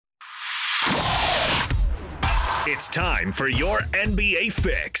It's time for your NBA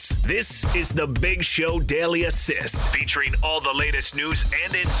fix. This is the Big Show Daily Assist, featuring all the latest news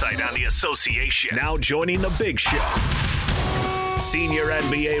and insight on the association. Now joining the Big Show, senior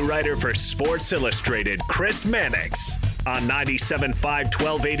NBA writer for Sports Illustrated, Chris Mannix, on 97.5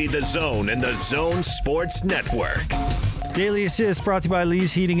 1280 The Zone and the Zone Sports Network. Daily Assist brought to you by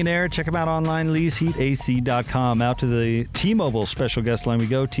Lee's Heating and Air. Check them out online, leesheatac.com. Out to the T-Mobile special guest line we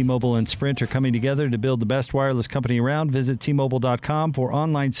go. T-Mobile and Sprint are coming together to build the best wireless company around. Visit T-Mobile.com for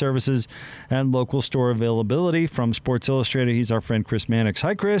online services and local store availability. From Sports Illustrated, he's our friend Chris Mannix.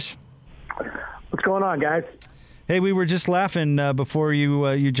 Hi, Chris. What's going on, guys? Hey, we were just laughing before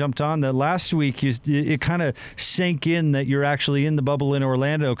you jumped on that last week. It kind of sank in that you're actually in the bubble in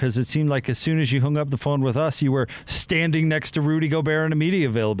Orlando, because it seemed like as soon as you hung up the phone with us, you were standing next to Rudy Gobert in a media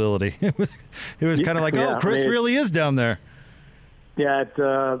availability. It was kind of like, Chris really is down there. Yeah,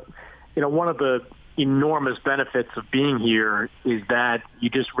 one of the enormous benefits of being here is that you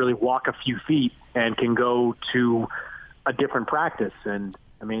just really walk a few feet and can go to a different practice. And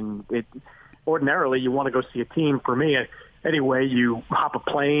I mean, ordinarily, you want to go see a team. For me, anyway, you hop a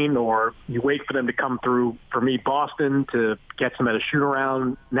plane or you wait for them to come through, for me, Boston, to get some at a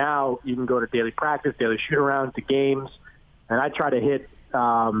shoot-around. Now you can go to daily practice, daily shoot-around, to games. And I try to hit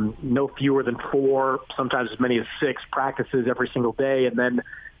no fewer than 4, sometimes as many as 6 practices every single day, and then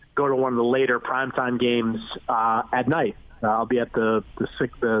go to one of the later primetime games at night. I'll be at the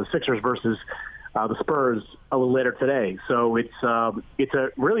Sixers versus the Spurs a little later today. So it's a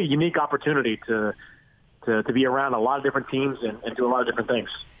really unique opportunity to be around a lot of different teams and do a lot of different things.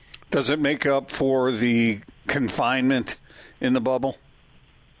 Does it make up for the confinement in the bubble?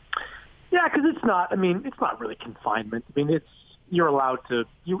 Yeah, because it's not really confinement. I mean, you're allowed to,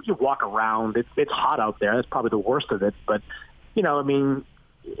 you walk around. It's hot out there. That's probably the worst of it. But,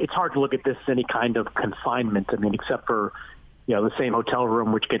 it's hard to look at this as any kind of confinement. I mean, except for, the same hotel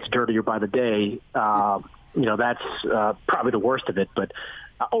room, which gets dirtier by the day. That's probably the worst of it. But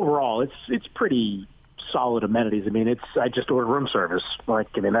overall, it's pretty solid amenities. I mean, I just ordered room service.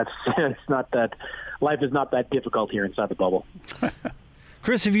 It's not that, life is not that difficult here inside the bubble.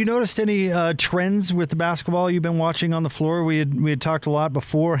 Chris, have you noticed any trends with the basketball you've been watching on the floor? We had talked a lot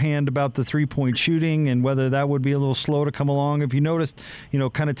beforehand about the three-point shooting and whether that would be a little slow to come along. Have you noticed,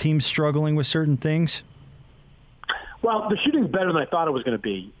 kind of teams struggling with certain things? Well, the shooting's better than I thought it was going to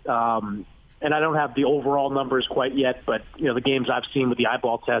be. And I don't have the overall numbers quite yet, but, the games I've seen with the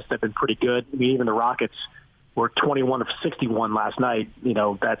eyeball test have been pretty good. I mean, even the Rockets were 21 of 61 last night.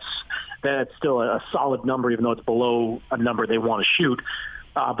 That's still a solid number, even though it's below a number they want to shoot.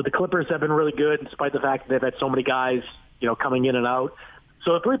 But the Clippers have been really good, despite the fact that they've had so many guys, coming in and out.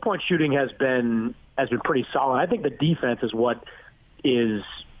 So the three-point shooting has been pretty solid. I think the defense is what is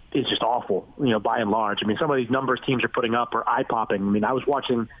just awful, by and large. I mean, some of these numbers teams are putting up are eye-popping. I mean, I was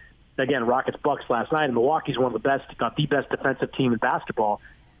watching, again, Rockets-Bucks last night, and Milwaukee's one of the best, if not the best defensive team in basketball.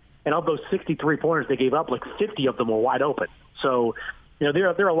 And of those 63 pointers they gave up, like 50 of them were wide open. So, there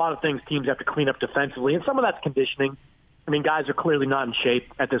are a lot of things teams have to clean up defensively, and some of that's conditioning. I mean, guys are clearly not in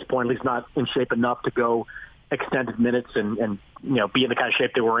shape at this point, at least not in shape enough to go extended minutes and be in the kind of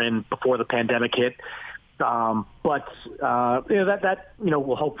shape they were in before the pandemic hit. But that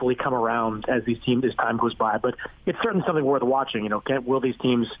will hopefully come around as time goes by. But it's certainly something worth watching. Will these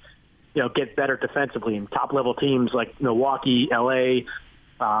teams, get better defensively? And top level teams like Milwaukee, LA,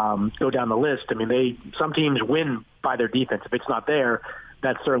 go down the list. I mean, some teams win by their defense. If it's not there,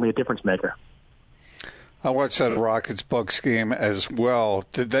 that's certainly a difference maker. I watched that Rockets-Bucks game as well.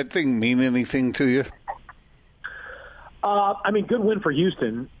 Did that thing mean anything to you? Good win for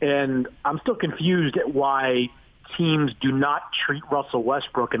Houston, and I'm still confused at why teams do not treat Russell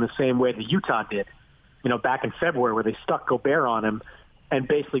Westbrook in the same way that Utah did, back in February, where they stuck Gobert on him and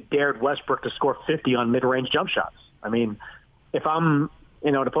basically dared Westbrook to score 50 on mid-range jump shots. I mean, if I'm,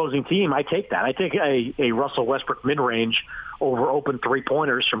 an opposing team, I take that. I take a Russell Westbrook mid-range over open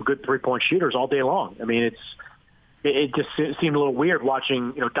three-pointers from good three-point shooters all day long. I mean, it just seemed a little weird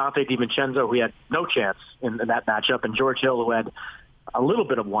watching, Dante DiVincenzo, who had no chance in that matchup, and George Hill, who had a little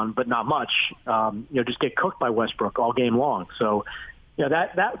bit of one, but not much, just get cooked by Westbrook all game long. So,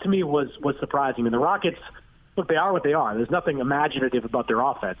 that to me was surprising. I mean, the Rockets, look, they are what they are. There's nothing imaginative about their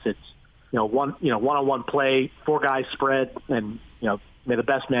offense. It's, one-on-one play, 4 guys spread, and, may the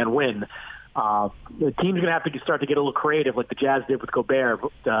best man win. The team's going to have to start to get a little creative like the Jazz did with Gobert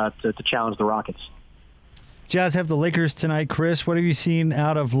to challenge the Rockets. Jazz have the Lakers tonight. Chris, what have you seen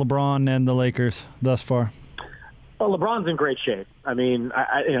out of LeBron and the Lakers thus far? Well, LeBron's in great shape. I mean,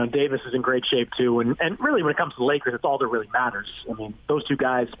 Davis is in great shape too. And really, when it comes to the Lakers, it's all that really matters. I mean, those two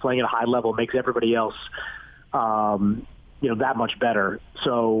guys playing at a high level makes everybody else that much better.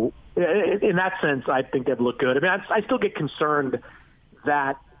 So in that sense, I think they've looked good. I mean, I still get concerned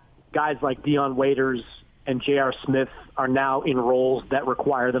that guys like Dion Waiters and J.R. Smith are now in roles that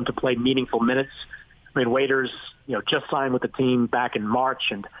require them to play meaningful minutes. I mean, Waiters, just signed with the team back in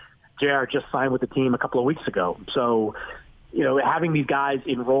March, and J.R. just signed with the team a couple of weeks ago. So, having these guys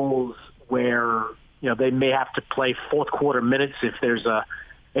in roles where, they may have to play fourth quarter minutes if there's an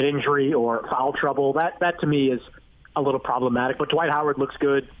injury or foul trouble, that to me is a little problematic. But Dwight Howard looks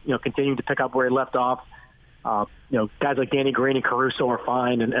good, continuing to pick up where he left off. Guys like Danny Green and Caruso are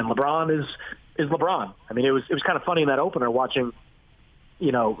fine, and LeBron is LeBron. I mean, it was kind of funny in that opener watching,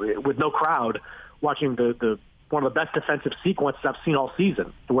 with no crowd, watching the one of the best defensive sequences I've seen all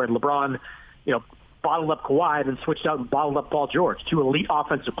season, where LeBron, bottled up Kawhi and then switched out and bottled up Paul George, two elite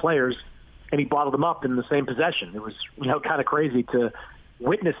offensive players, and he bottled them up in the same possession. It was, kind of crazy to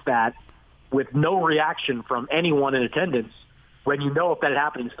witness that with no reaction from anyone in attendance when if that had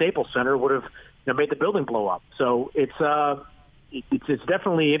happened in Staples Center, would have made the building blow up. So it's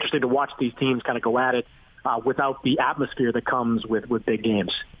definitely interesting to watch these teams kind of go at it without the atmosphere that comes with big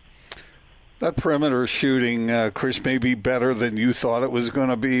games. That perimeter shooting, Chris, may be better than you thought it was going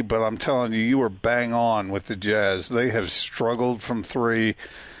to be, but I'm telling you, you were bang on with the Jazz. They have struggled from three.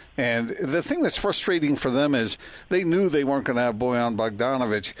 And the thing that's frustrating for them is they knew they weren't going to have Bojan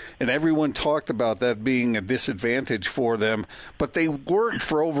Bogdanovic, and everyone talked about that being a disadvantage for them. But they worked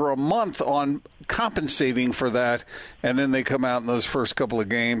for over a month on compensating for that, and then they come out in those first couple of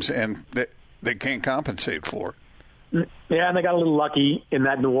games, and they can't compensate for it. Yeah, and they got a little lucky in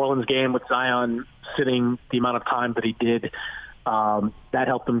that New Orleans game with Zion sitting the amount of time that he did. That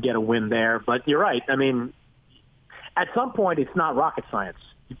helped them get a win there. But you're right. I mean, at some point, it's not rocket science.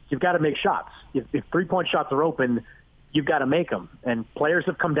 You've got to make shots. If three-point shots are open, you've got to make them. And players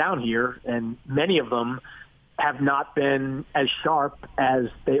have come down here, and many of them have not been as sharp as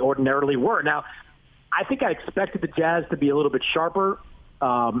they ordinarily were. Now, I think I expected the Jazz to be a little bit sharper,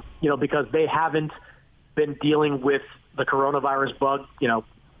 because they haven't been dealing with the coronavirus bug,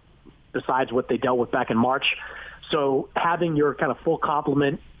 besides what they dealt with back in March. So having your kind of full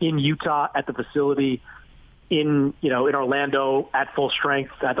complement in Utah at the facility, in Orlando at full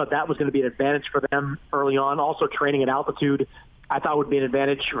strength, I thought that was going to be an advantage for them early on. Also training at altitude, I thought would be an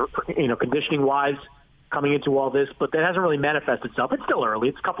advantage, conditioning wise coming into all this, but that hasn't really manifested itself. It's still early.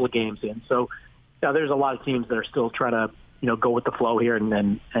 It's a couple of games in. So there's a lot of teams that are still trying to, go with the flow here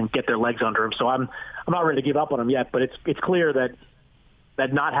and get their legs under them. So I'm not ready to give up on them yet, but it's clear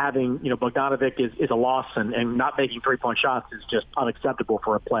that not having, Bogdanovic is a loss, and not making three-point shots is just unacceptable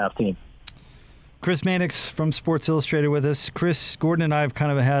for a playoff team. Chris Mannix from Sports Illustrated with us. Chris, Gordon and I have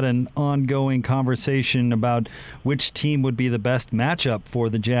kind of had an ongoing conversation about which team would be the best matchup for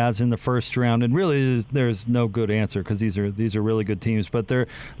the Jazz in the first round, and really there's no good answer because these are really good teams, but they're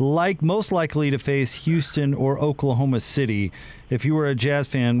most likely to face Houston or Oklahoma City. If you were a Jazz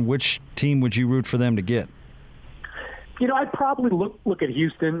fan, which team would you root for them to get? I'd probably look at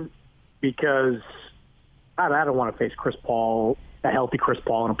Houston because I don't want to face Chris Paul, a healthy Chris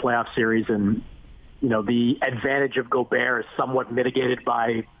Paul in a playoff series, and the advantage of Gobert is somewhat mitigated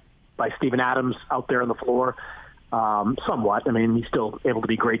by Steven Adams out there on the floor. Somewhat. I mean, he's still able to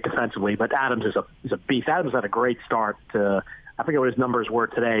be great defensively, but Adams is a beast. Adams had a great start. I forget what his numbers were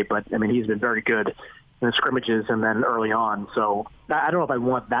today, but I mean, he's been very good in the scrimmages and then early on. So I don't know if I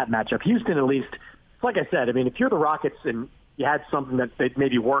want that matchup. Houston, at least, like I said, I mean, if you're the Rockets and you had something that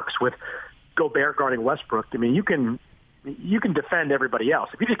maybe works with Gobert guarding Westbrook, I mean, you can defend everybody else.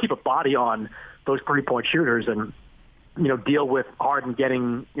 If you just keep a body on those three-point shooters and, deal with Harden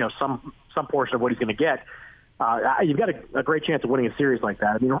getting, some portion of what he's going to get, you've got a great chance of winning a series like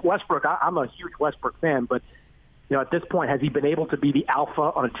that. I mean, Westbrook, I'm a huge Westbrook fan, but, at this point, has he been able to be the alpha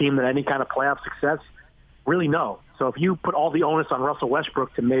on a team that any kind of playoff success? Really, no. So if you put all the onus on Russell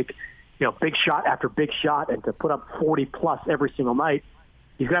Westbrook to make, big shot after big shot and to put up 40-plus every single night,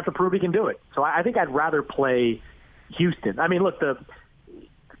 he's going to have to prove he can do it. So I think I'd rather play Houston. I mean, look, the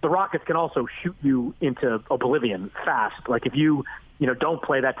Rockets can also shoot you into oblivion fast. Like if you don't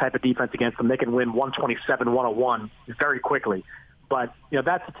play that type of defense against them, they can win 127-101 very quickly. But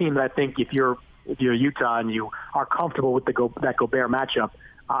that's a team that I think if you're Utah and you are comfortable with that Gobert matchup,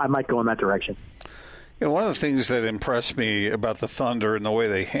 I might go in that direction. One of the things that impressed me about the Thunder and the way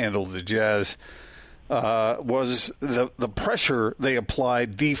they handled the Jazz was the pressure they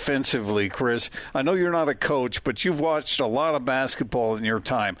applied defensively, Chris. I know you're not a coach, but you've watched a lot of basketball in your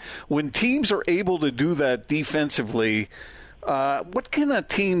time. When teams are able to do that defensively, What can a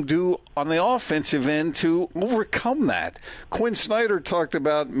team do on the offensive end to overcome that? Quinn Snyder talked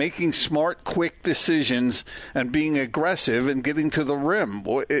about making smart, quick decisions and being aggressive and getting to the rim.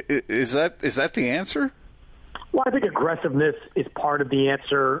 Is that the answer? Well, I think aggressiveness is part of the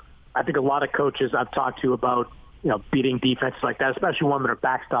answer. I think a lot of coaches I've talked to about, beating defenses like that, especially one that are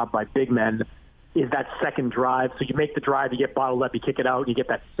backstopped by big men, is that second drive. So you make the drive, you get bottled up, you kick it out, and you get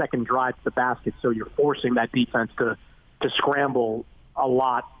that second drive to the basket. So you're forcing that defense to scramble a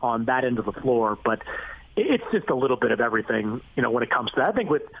lot on that end of the floor. But it's just a little bit of everything, when it comes to that. I think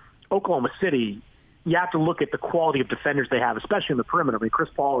with Oklahoma City, you have to look at the quality of defenders they have, especially in the perimeter. I mean, Chris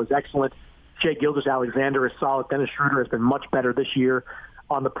Paul is excellent. Shai Gilgeous-Alexander is solid. Dennis Schroeder has been much better this year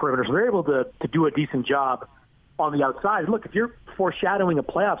on the perimeter. So they're able to do a decent job on the outside. Look, if you're foreshadowing a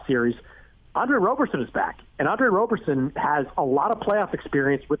playoff series, Andre Roberson is back. And Andre Roberson has a lot of playoff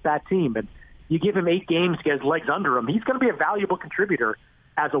experience with that team. And you give him 8 games to get his legs under him, he's going to be a valuable contributor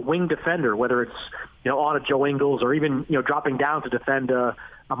as a wing defender, whether it's, on a Joe Ingles or even, dropping down to defend a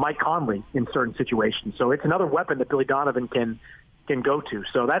Mike Conley in certain situations. So it's another weapon that Billy Donovan can go to.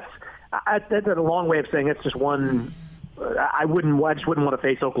 So that's a long way of saying it's just one. I just wouldn't want to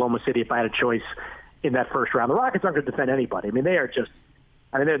face Oklahoma City if I had a choice in that first round. The Rockets aren't going to defend anybody. I mean,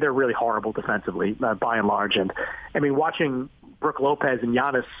 they're really horrible defensively by and large. And I mean, watching Brook Lopez and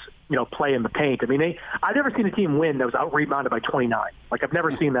Giannis, play in the paint. I mean, I've never seen a team win that was out-rebounded by 29. Like, I've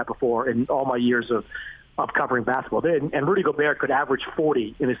never seen that before in all my years of covering basketball. And Rudy Gobert could average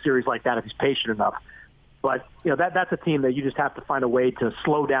 40 in a series like that if he's patient enough. But, that's a team that you just have to find a way to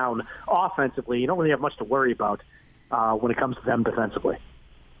slow down offensively. You don't really have much to worry about when it comes to them defensively.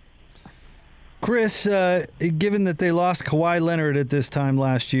 Chris, given that they lost Kawhi Leonard at this time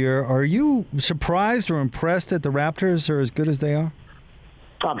last year, are you surprised or impressed that the Raptors are as good as they are?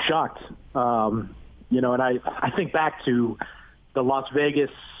 I'm shocked. And I think back to the Las Vegas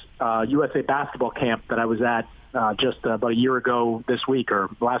USA basketball camp that I was at just about a year ago this week or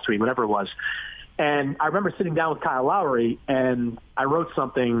last week, whatever it was. And I remember sitting down with Kyle Lowry, and I wrote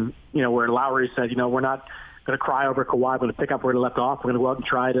something, where Lowry said, we're not going to cry over Kawhi, we're going to pick up where he left off. We're going to go out and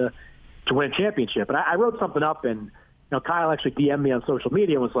try to win a championship. And I wrote something up, and Kyle actually DM'd me on social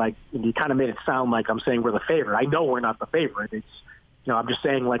media and was like, you kind of made it sound like I'm saying we're the favorite. I know we're not the favorite. It's, I'm just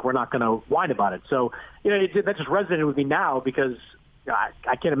saying, like, we're not going to whine about it. So, that just resonated with me now because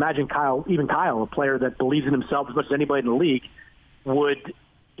I can't imagine Kyle, a player that believes in himself as much as anybody in the league, would,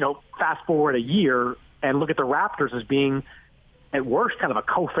 fast forward a year and look at the Raptors as being, at worst, kind of a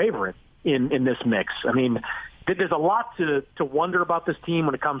co-favorite in this mix. I mean, there's a lot to wonder about this team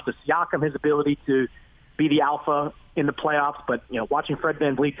when it comes to Siakam, his ability to be the alpha in the playoffs. But, watching Fred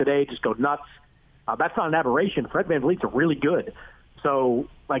VanVleet today just go nuts, that's not an aberration. Fred VanVleet's really good. So,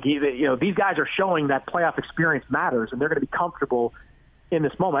 these guys are showing that playoff experience matters, and they're going to be comfortable in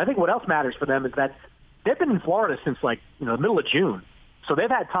this moment. I think what else matters for them is that they've been in Florida since, the middle of June. So they've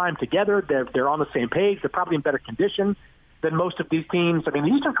had time together. They're on the same page. They're probably in better condition than most of these teams. I mean, the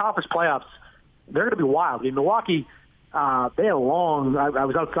Eastern Conference playoffs, they're going to be wild. In Milwaukee, they had a long – I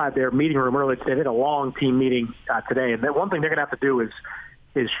was outside their meeting room earlier today. They had a long team meeting today. And one thing they're going to have to do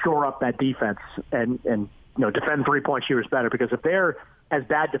is shore up that defense and defend three-point shooters better, because if they're as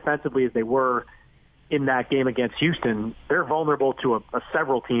bad defensively as they were in that game against Houston, they're vulnerable to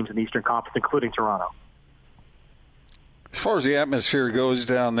several teams in the Eastern Conference, including Toronto. As far as the atmosphere goes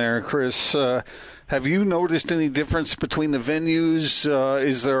down there, Chris, have you noticed any difference between the venues?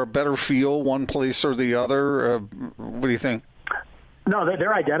 Is there a better feel one place or the other? What do you think? No,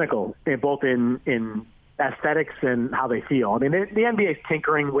 they're identical, both in aesthetics and how they feel. I mean, the NBA is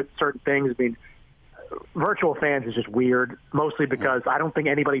tinkering with certain things. I mean, virtual fans is just weird, mostly because I don't think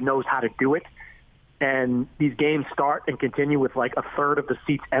anybody knows how to do it. And these games start and continue with like a third of the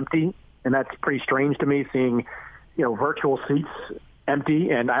seats empty, and that's pretty strange to me, seeing virtual seats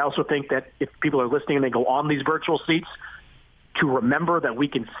empty. And I also think that if people are listening and they go on these virtual seats, to remember that we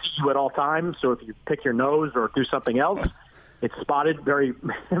can see you at all times. So if you pick your nose or do something else, it's spotted very,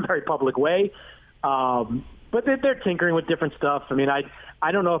 very public way. But they're tinkering with different stuff. I mean,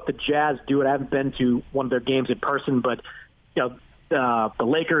 I don't know if the Jazz do it. I haven't been to one of their games in person, but the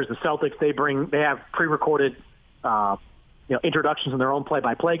Lakers, the Celtics, they have pre-recorded introductions in their own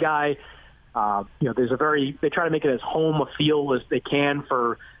play-by-play guy. They try to make it as home a feel as they can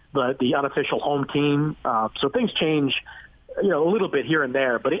for the unofficial home team. So things change, a little bit here and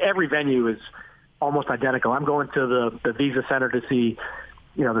there, but every venue is almost identical. I'm going to the Visa Center to see,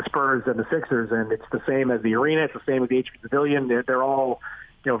 the Spurs and the Sixers, and it's the same as the arena. It's the same as the HP Pavilion. They're all,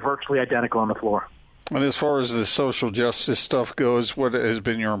 virtually identical on the floor. And as far as the social justice stuff goes, what has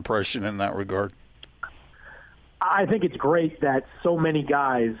been your impression in that regard? I think it's great that so many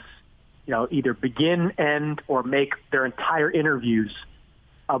guys, either begin, end, or make their entire interviews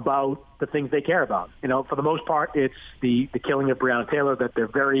about the things they care about. For the most part, it's the killing of Breonna Taylor that they're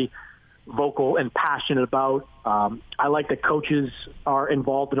very vocal and passionate about. I like that coaches are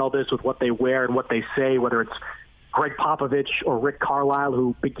involved in all this with what they wear and what they say, whether it's Greg Popovich or Rick Carlisle,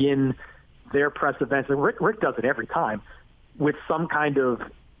 who begin their press events. And Rick does it every time with some kind of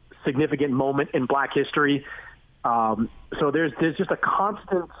significant moment in Black history. So there's just a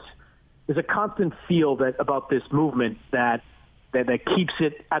constant feel about this movement that keeps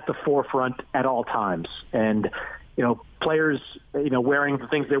it at the forefront at all times. And players wearing the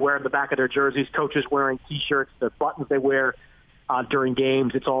things they wear in the back of their jerseys, coaches wearing T-shirts, the buttons they wear during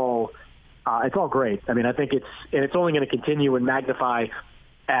games. It's all great. I mean, I think it's only going to continue and magnify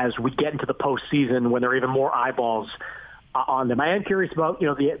as we get into the postseason when there are even more eyeballs on them. I am curious about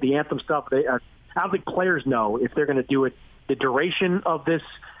the anthem stuff. I don't think players know if they're going to do it the duration of this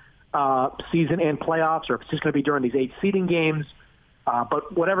season and playoffs, or if it's just going to be during these 8 seeding games.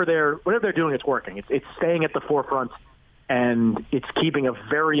 But whatever they're doing, it's working. It's staying at the forefront, and it's keeping a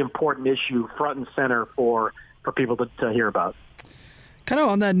very important issue front and center for people to hear about. Kind of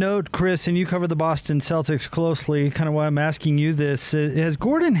on that note, Chris, and you cover the Boston Celtics closely, kind of why I'm asking you this. Has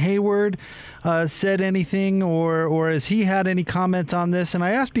Gordon Hayward said anything or has he had any comment on this? And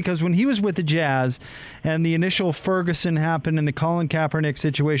I ask because when he was with the Jazz and the initial Ferguson happened in the Colin Kaepernick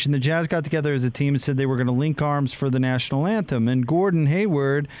situation, the Jazz got together as a team and said they were going to link arms for the national anthem. And Gordon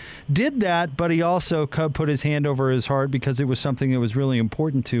Hayward did that, but he also put his hand over his heart because it was something that was really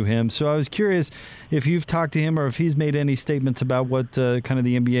important to him. So I was curious if you've talked to him or if he's made any statements about what kind of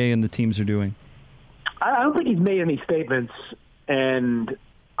the NBA and the teams are doing. I don't think he's made any statements, and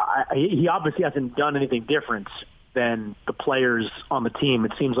he obviously hasn't done anything different than the players on the team.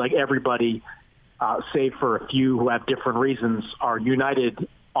 It seems like everybody, save for a few who have different reasons, are united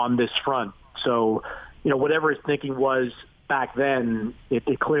on this front. So, whatever his thinking was back then,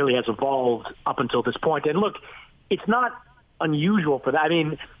 it clearly has evolved up until this point. And look, it's not unusual for that. I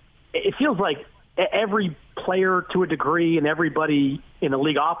mean, it feels like every player to a degree and everybody in the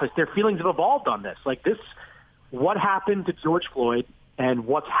league office, their feelings have evolved on this. Like this, what happened to George Floyd and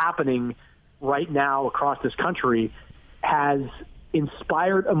what's happening right now across this country has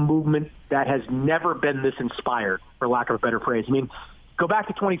inspired a movement that has never been this inspired, for lack of a better phrase. I mean, go back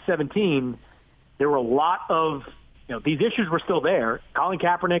to 2017, there were a lot of, these issues were still there. Colin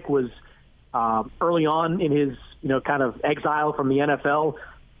Kaepernick was early on in his, kind of exile from the NFL.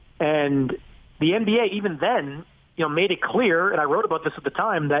 And the NBA, even then, made it clear, and I wrote about this at the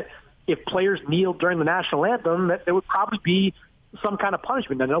time, that if players kneeled during the national anthem, that there would probably be some kind of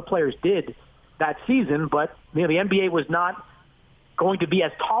punishment. Now, no players did that season, but the NBA was not going to be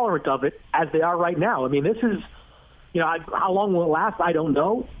as tolerant of it as they are right now. I mean, this is, how long will it last? I don't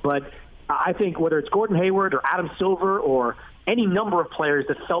know, but I think whether it's Gordon Hayward or Adam Silver or any number of players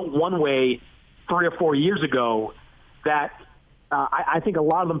that felt one way 3 or 4 years ago, that I think a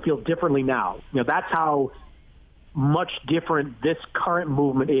lot of them feel differently now. That's how much different this current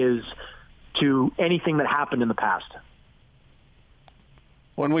movement is to anything that happened in the past.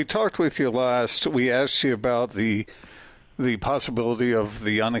 When we talked with you last, we asked you about the possibility of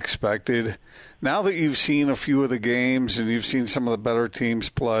the unexpected. Now that you've seen a few of the games and you've seen some of the better teams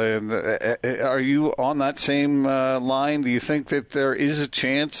play, and are you on that same line? Do you think that there is a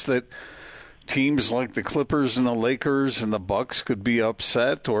chance that teams like the Clippers and the Lakers and the Bucks could be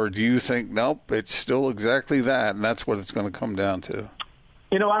upset, or do you think, nope, it's still exactly that, and that's what it's going to come down to?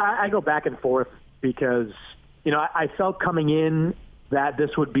 I go back and forth because, I felt coming in that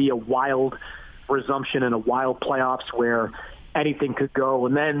this would be a wild resumption and a wild playoffs where anything could go.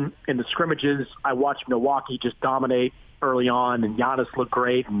 And then in the scrimmages, I watched Milwaukee just dominate early on, and Giannis looked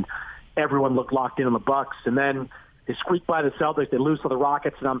great, and everyone looked locked in on the Bucks. And then they squeak by the Celtics, they lose to the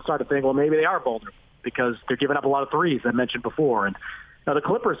Rockets, and I'm starting to think, well, maybe they are vulnerable because they're giving up a lot of threes, I mentioned before. And the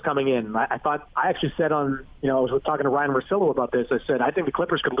Clippers coming in, I actually said on, I was talking to Ryan Russillo about this, I said, I think the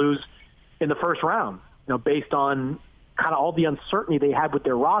Clippers could lose in the first round, based on kind of all the uncertainty they had with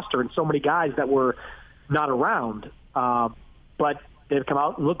their roster and so many guys that were not around. But they've come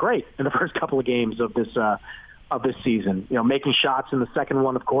out and looked great in the first couple of games of this season, making shots in the second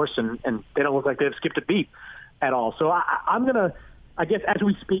one, of course, and they don't look like they've skipped a beat at all. So I'm going to, I guess as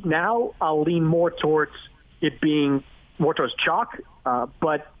we speak now, I'll lean more towards it being more towards chalk.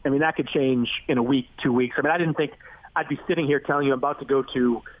 But, I mean, that could change in a week, 2 weeks. I mean, I didn't think I'd be sitting here telling you I'm about to go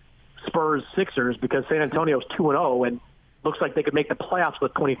to Spurs-Sixers because San Antonio's 2-0 and looks like they could make the playoffs for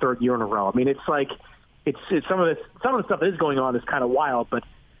the 23rd year in a row. I mean, it's like it's some of the stuff that is going on is kind of wild, but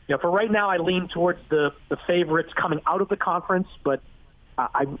for right now, I lean towards the favorites coming out of the conference. But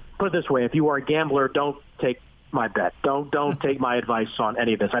I put it this way: if you are a gambler, don't take my bet. Don't take my advice on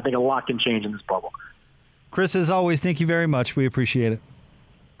any of this. I think a lot can change in this bubble. Chris, as always, thank you very much. We appreciate it.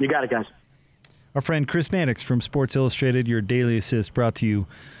 You got it, guys. Our friend Chris Mannix from Sports Illustrated, your daily assist brought to you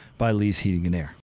by Lee's Heating and Air.